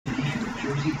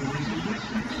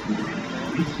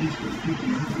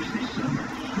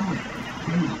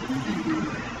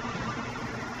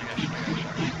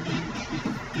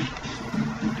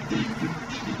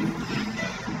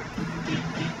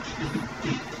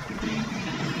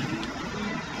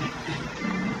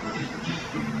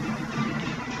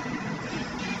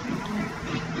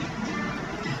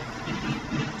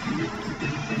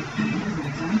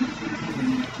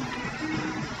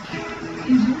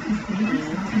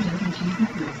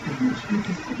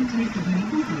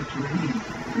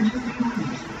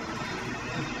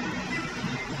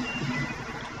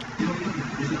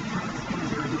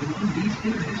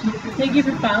Thank you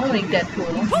for following,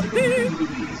 Deadpool.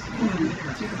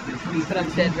 But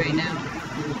I'm dead right now.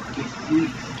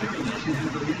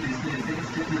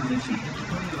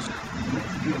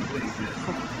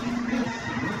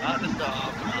 Not the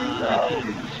stop.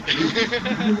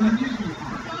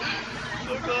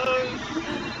 So close.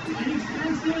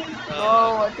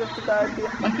 Oh, I just died.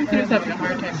 My computer's having a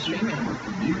hard time streaming.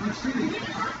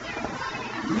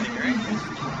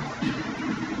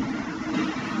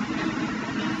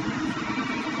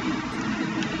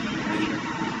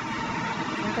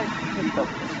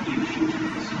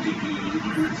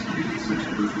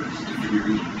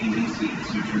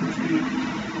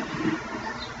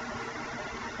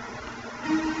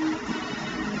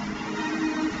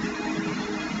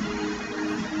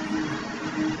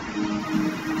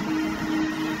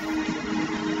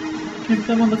 Can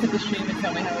someone look at the stream and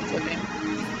tell me how it's looking?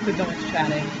 Because no one's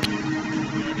chatting.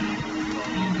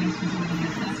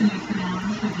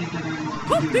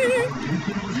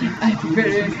 I prefer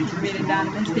to remain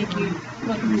anonymous. Thank you.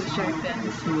 Welcome to the Shark Den.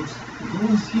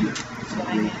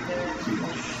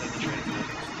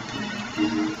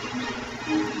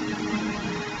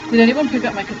 Did anyone pick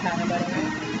up my katana, by the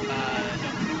way? No.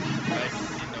 I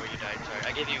didn't know you died, sorry.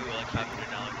 I gave you like $500.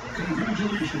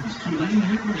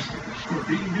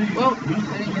 Well,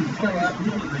 I didn't get to fill up.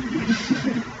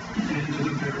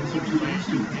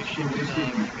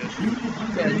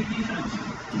 Good.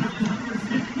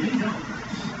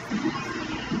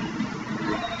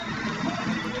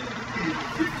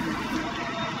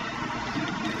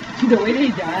 The way they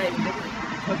died.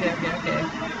 Okay.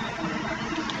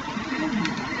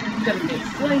 He's gonna get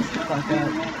sliced the fuck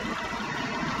up.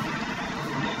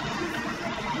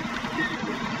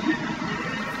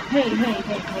 Hey.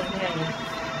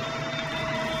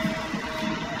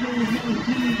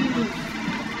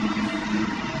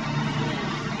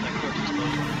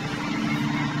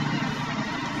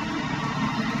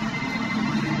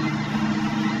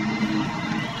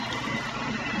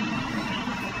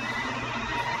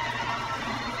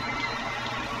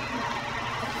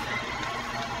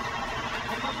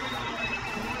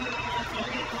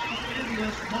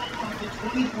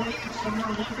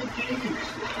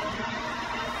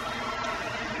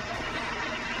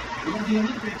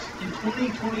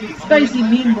 Spicy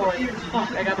mean boy.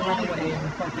 Fuck, I gotta run away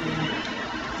and fucking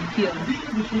heal.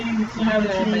 Somehow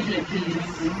they have my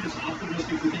EMPs.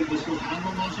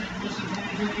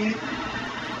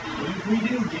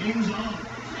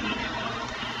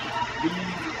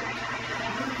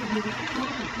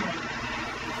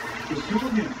 The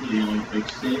slogan for the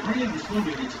Olympics, they already have a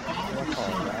slogan, it's follow the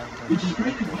sun, which is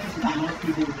great advice for a lot of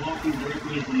people walking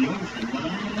directly into the ocean. But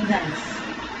I'm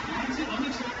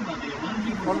excited about the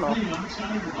Olympics. I'm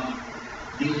excited about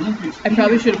the Olympics. I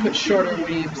probably should have put shorter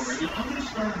weaves. I'm going to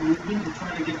start a movement to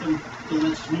try to get them to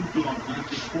let Snoop Dogg back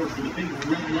to sports with a big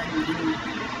red letter doing.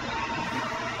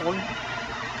 Destroyed.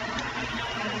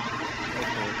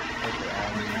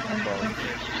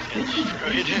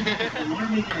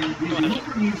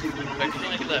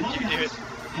 Left,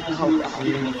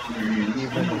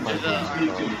 you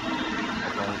do it.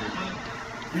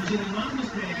 There's an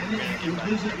anonymous man who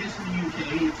lives, I guess, in the UK.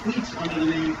 He tweets under the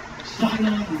name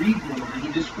Cylon Reborn, and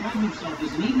he described himself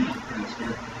as an email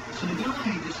prankster. So the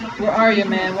guy decided. Where are you,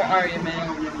 man?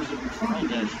 Members of the Trump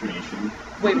administration.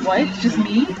 Wait, what? Just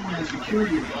me?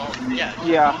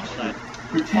 Yeah.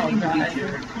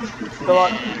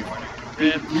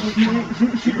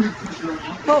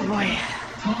 Oh boy.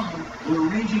 Tom, we're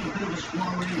arranging a bit of a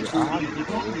soiree this weekend. The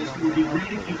focus would be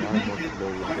great if you could make it.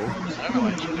 I promise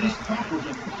this toppers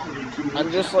of quality to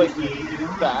I'm just like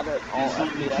bad at all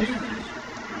FPS.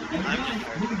 And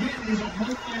who again is a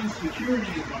Homeland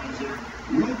Security Advisor.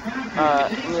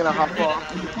 I'm gonna hop off.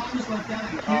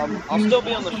 I'll still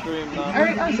be on the stream though.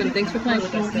 Alright, awesome. Thanks for playing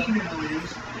with us though.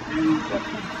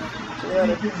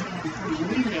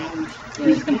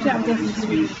 Please come chat with us this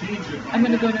week. I'm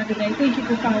gonna go now today. Thank you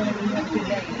for following me. Have a good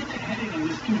day.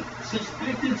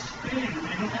 Suspected spam.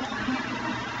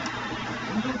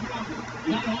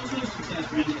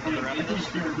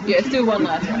 Yeah, let's do one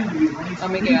last one. I'll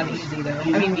make it out easy though.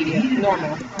 I mean medium,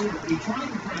 normal.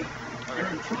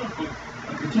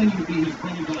 Pretending to be his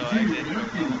brother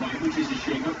fight, which is a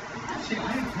shame. Say, I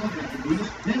have brother after doing this.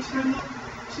 Next time, look,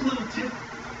 it's a little tip.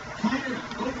 Kind of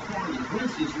go farther. For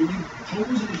instance, when you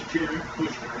pose in his chair,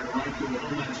 Kushner, right, to a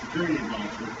Homeland Security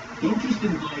advisor, don't just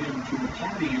invite him to a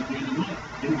party at the end of the month.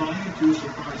 Invite him to a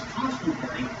surprise costume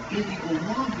party in the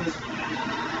Oval Office at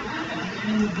the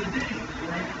end of the day.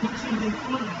 Right? Put something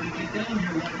fun on and get down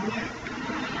here right away.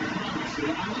 I promise you.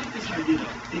 I like this idea.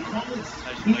 They call it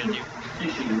spear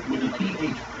fishing with a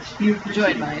PH. Spear fishing.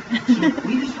 Enjoyed mine. So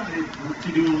we decided to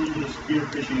do a little bit of spear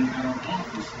fishing at our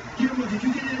office. Kira, did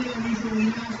you get any unusual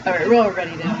emails? Alright, we're all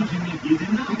ready now. You did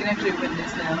not? We can actually win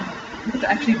this now. Let's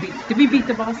actually beat. Did we beat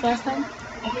the boss last time?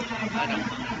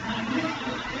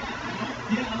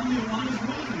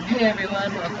 Hey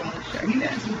everyone, welcome to Shark We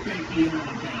Dance. had some fake email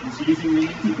accounts using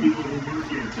names of people who work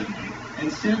here tonight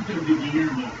and sent them to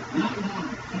Guillermo. Not one,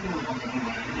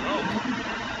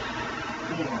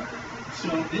 four. So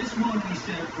this one we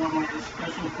sent from our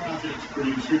special projects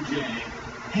producer, Jay.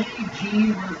 Hey,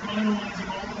 G, we're finalizing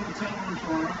all the hotel rooms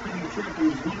for our upcoming trip and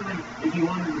was wondering if you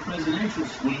wanted the presidential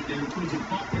suite that includes a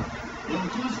butler. It'll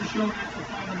cost the show an extra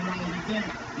 $500 a day.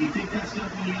 Do you think that's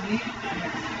something you need?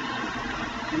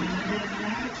 And then we're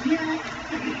going to yeah.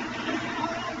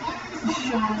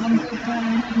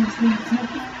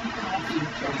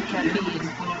 Coffee.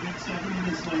 7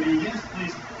 minutes later. Yes,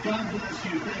 please. God bless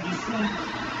you. Thank you so much.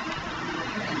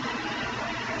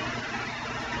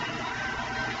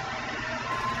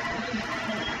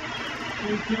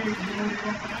 Okay, yeah,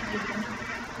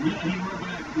 he wrote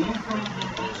back. No problem.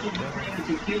 Also, the brand of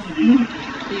tequila.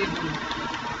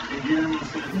 And Guillermo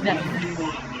said, whatever you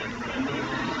want, my friend.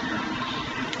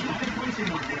 I have a question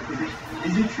mark there for this.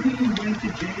 Is it true you went to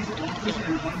Jay's office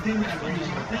and hugged him after you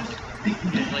wrote this?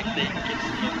 It's like they get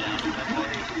slowed down in that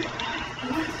way.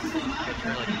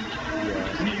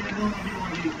 I mean, I don't know if you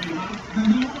want to be big hug.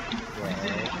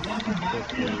 Welcome back.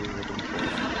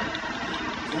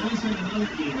 Always send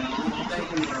another email, also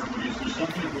from our producer,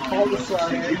 something like All the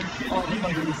slaughter. All the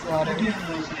fucking slaughter. Again,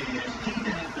 I'll say this, Kate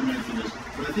didn't have to mention this,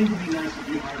 but I think it would be nice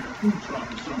if you hired a food truck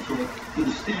of some sort for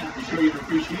the staff to show your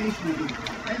appreciation of them.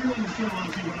 Everyone in the show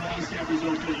loves you, but a lot of staffers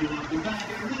don't feel you love them back.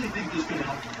 I really think this could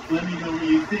help. Let me know what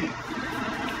you think.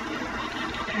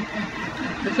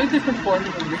 It's like they performed a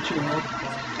ritual.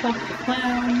 Fuck the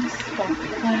clowns, fuck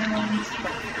the clowns,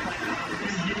 fuck the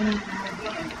clowns.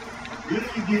 Good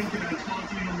idea, can I talk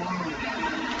to you tomorrow?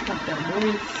 Fuck that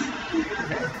noise.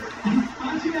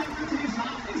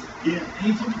 Yeah,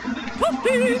 anytime you come back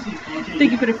tomorrow.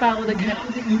 Thank you for the follow the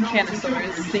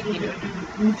canisaurs. Thank you.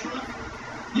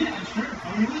 Yeah, sure.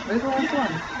 Where's the last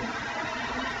one?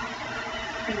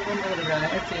 There's one other guy.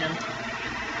 I see him.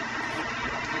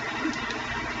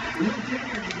 What day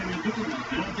are you going to do it?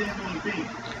 What day will it be?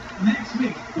 Next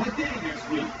week. What day next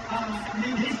week?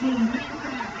 This will never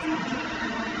happen.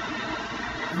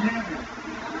 Never.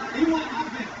 It won't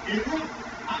happen. It won't.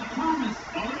 I promise.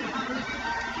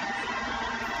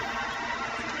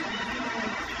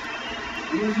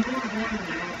 It was more important.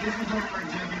 This is our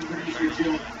executive producer,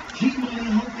 Jill.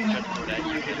 G-Money, hope you have fun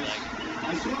tonight. I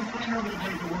saw a friend over the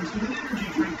break that works with an energy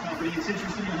drink company. It's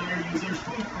interesting to hire you as their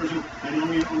spokesperson. I know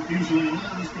we don't usually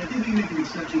allow this, but I think we make an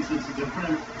exception since it's a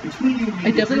friend. Between you and me,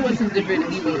 I definitely want some different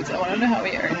emotes. I want to know how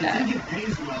we earn that.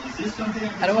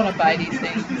 I don't want to buy these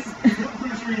things.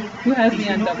 Who has me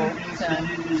on double?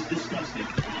 It is disgusting.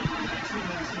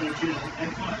 Jill.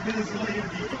 And 5 minutes later,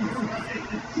 you were right.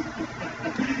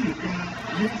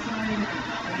 Yes, I am.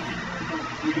 Thank you very much.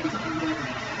 We can talk about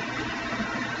that.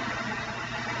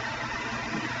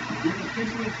 You're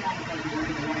officially qualified to work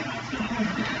in the White House.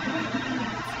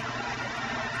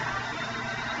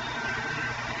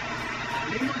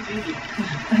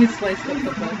 I sliced up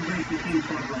the book.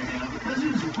 The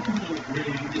president's approval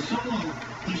rating is so low,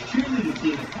 his cheerleading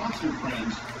team at Fox and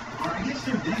Friends are, I guess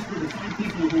they're desperate to find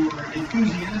people who are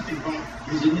enthusiastic about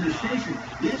his administration.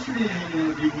 Yesterday I had an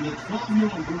interview with a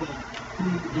 12-year-old girl who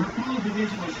her college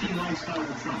division was she likes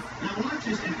Donald Trump. Now watch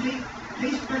this, and pay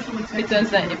special attention. It does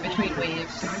that in between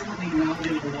waves. Silently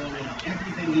nodding along with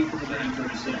everything he programs her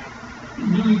to say.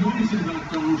 Millie, what is it about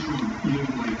Donald Trump you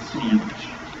like so much?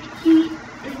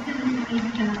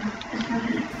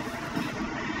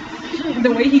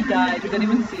 The way he died, did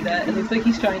anyone see that? It looks like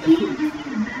he's trying to poop.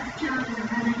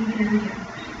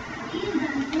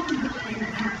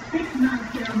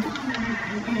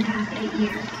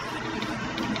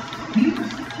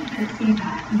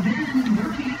 Then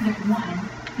working at one,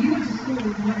 you went to school,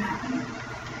 what happened?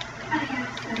 I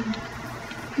asked him,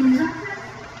 who's on that?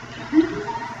 Who's on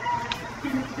that?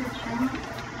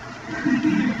 I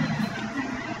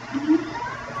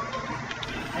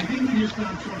think we just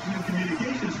found Trump's new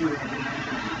communications director.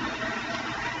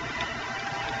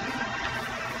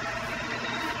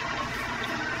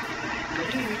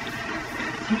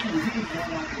 TMZ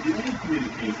called out the old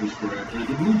communications director,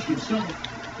 the Mooch himself,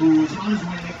 who was on his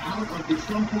way out of the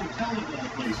Trump Hotel of all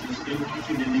places in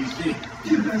Washington, D.C.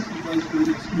 Your best advice for the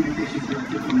next communications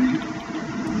director for me?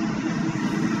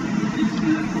 It's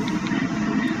not for me.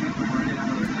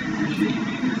 I appreciate you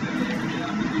being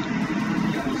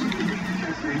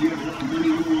you have a lot of money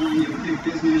on the line, you have a big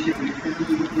business, you have a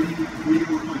family, what do you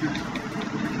work on next?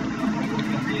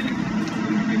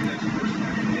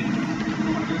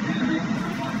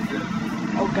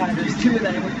 Oh god, there's two of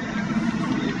them.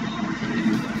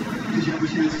 Did you have a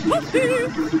chance to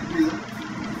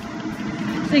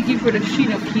Thank you for the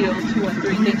Shino Keel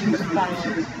 213. Thank you for the follow.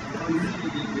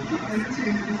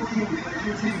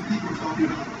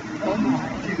 Oh my.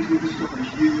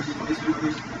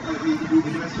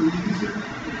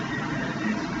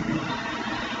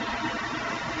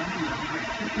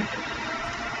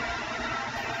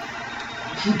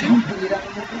 You don't bleed out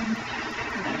of the thing.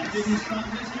 Didn't stop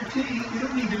Mr. T. You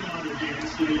don't need to know how to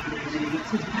dance. So you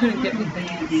couldn't get me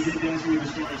dance. He did Dancing with the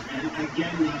Stars, and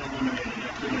again not eliminated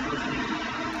after the first week.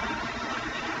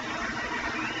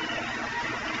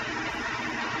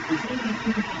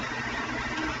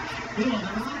 You know, there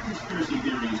are a lot of conspiracy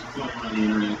theories floating around the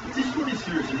internet, but this one is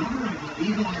serious. A number of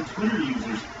eagle-eyed Twitter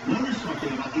users noticed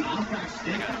something about the Outback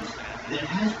Steakhouse that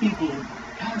has people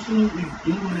absolutely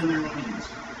gluing in their onions.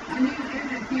 A new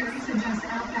internet theory suggests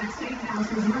Outback Steakhouse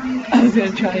was running I was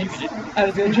gonna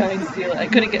try and steal it. I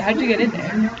couldn't get. How'd you get in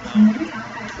there? Outback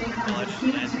Steakhouse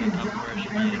seems to drop in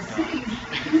the city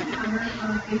in honor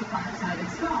of a fire-sided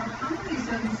star, commonly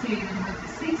associated with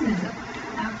Satanism.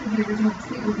 After the original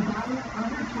tweet was viral,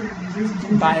 other Twitter users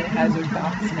Biohazard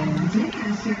box names.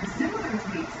 shared similar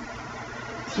tweets.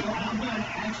 So Outback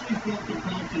actually felt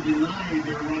compelled to deny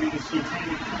they're running a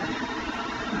satanic cult.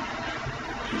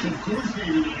 Which of course they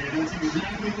deny it. That's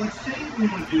exactly what Satan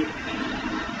would do.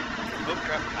 Oh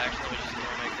crap, I actually was just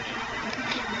throwing my grenade.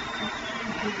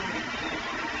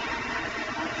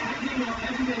 You know,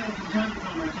 every day from time to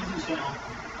time, my cousin Sal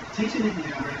takes an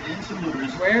inhaler and some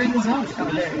livers. Where is the zone? Oh,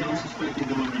 there it is. Unsuspecting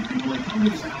delivery people that come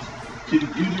to his house to do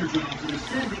their jobs, and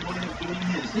instead they wind up doing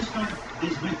his. This time,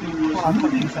 his victim was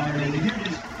moving something, and here it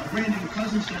is, a brand new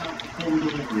cousin Sal home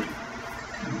delivery.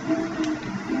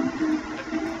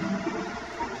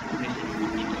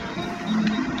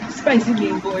 Spicy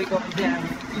Game Boy going down.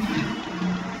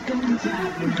 Going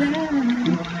down.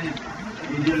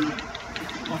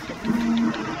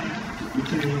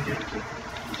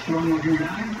 Strong looking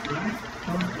guy, right?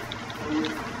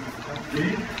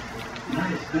 Big?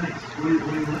 Nice.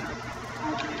 What?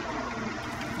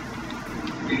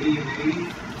 80,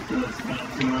 so it's about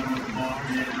 2 hours at the bar,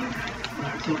 yeah, okay.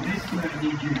 Right, so basically I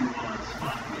need you to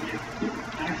spot me.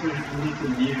 Actually, I haven't lived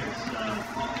in years.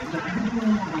 I can do it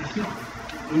all myself.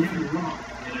 Don't get me wrong,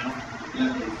 you know?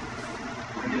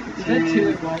 Is that 2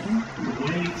 in 1? The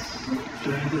weights.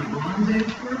 Should I do the bronze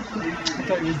age first? I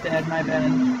thought it was dead, my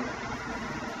bad.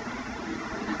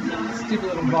 Stupid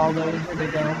little ball those, where'd they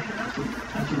go? That's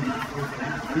what not working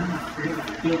out. I'm not afraid I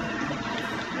feel it.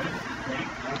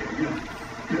 Okay, good.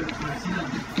 Alright, see now,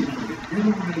 here's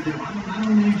what we're going to do. I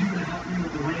don't need you to help me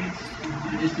with the weights.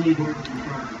 I just need work from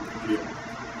front of you.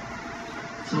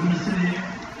 So I'm going to sit here.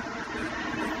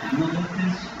 I'm going to lift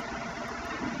this.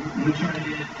 I'm going to try to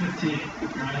get 15.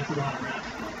 Alright, that's a lot of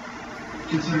reps.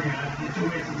 Considering I've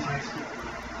lifted weights since high school.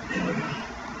 There we go.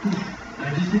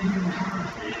 I just need you to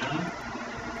encourage me, you know?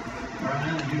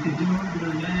 Alright, you can do it, you're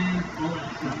a man, all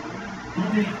that stuff. Hold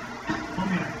me up.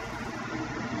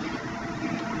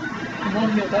 I'm all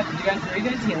healed up. Are you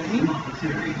guys healing me? Come on, let's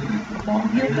hear it. I'm all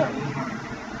healed up.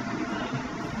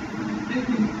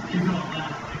 Keep going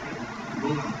loud.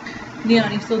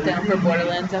 Neon, you still down for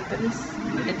Borderlands after this?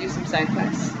 We can do some side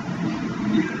quests.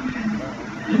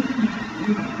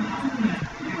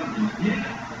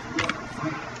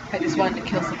 I just wanted to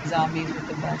kill some zombies with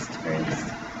the best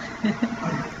first.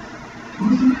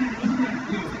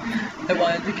 I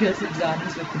wanted to kill some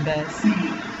zombies with the best.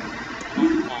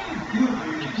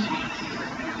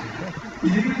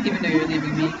 Even though you're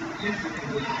leaving me. Even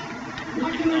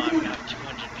though I've got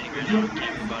 200 ping right now, I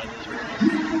can't move out of this room.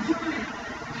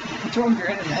 What's wrong with your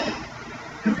internet?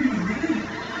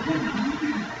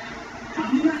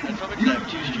 That's probably because I have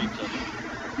 2 streams open.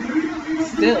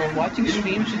 Still, watching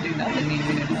streams should do nothing to your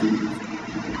internet. I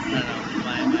don't know,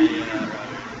 my router.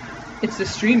 It's the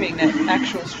streaming,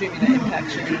 actual streaming that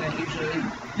impacts your internet usually.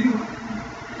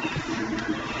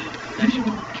 I should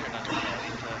turn on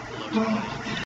the low quality.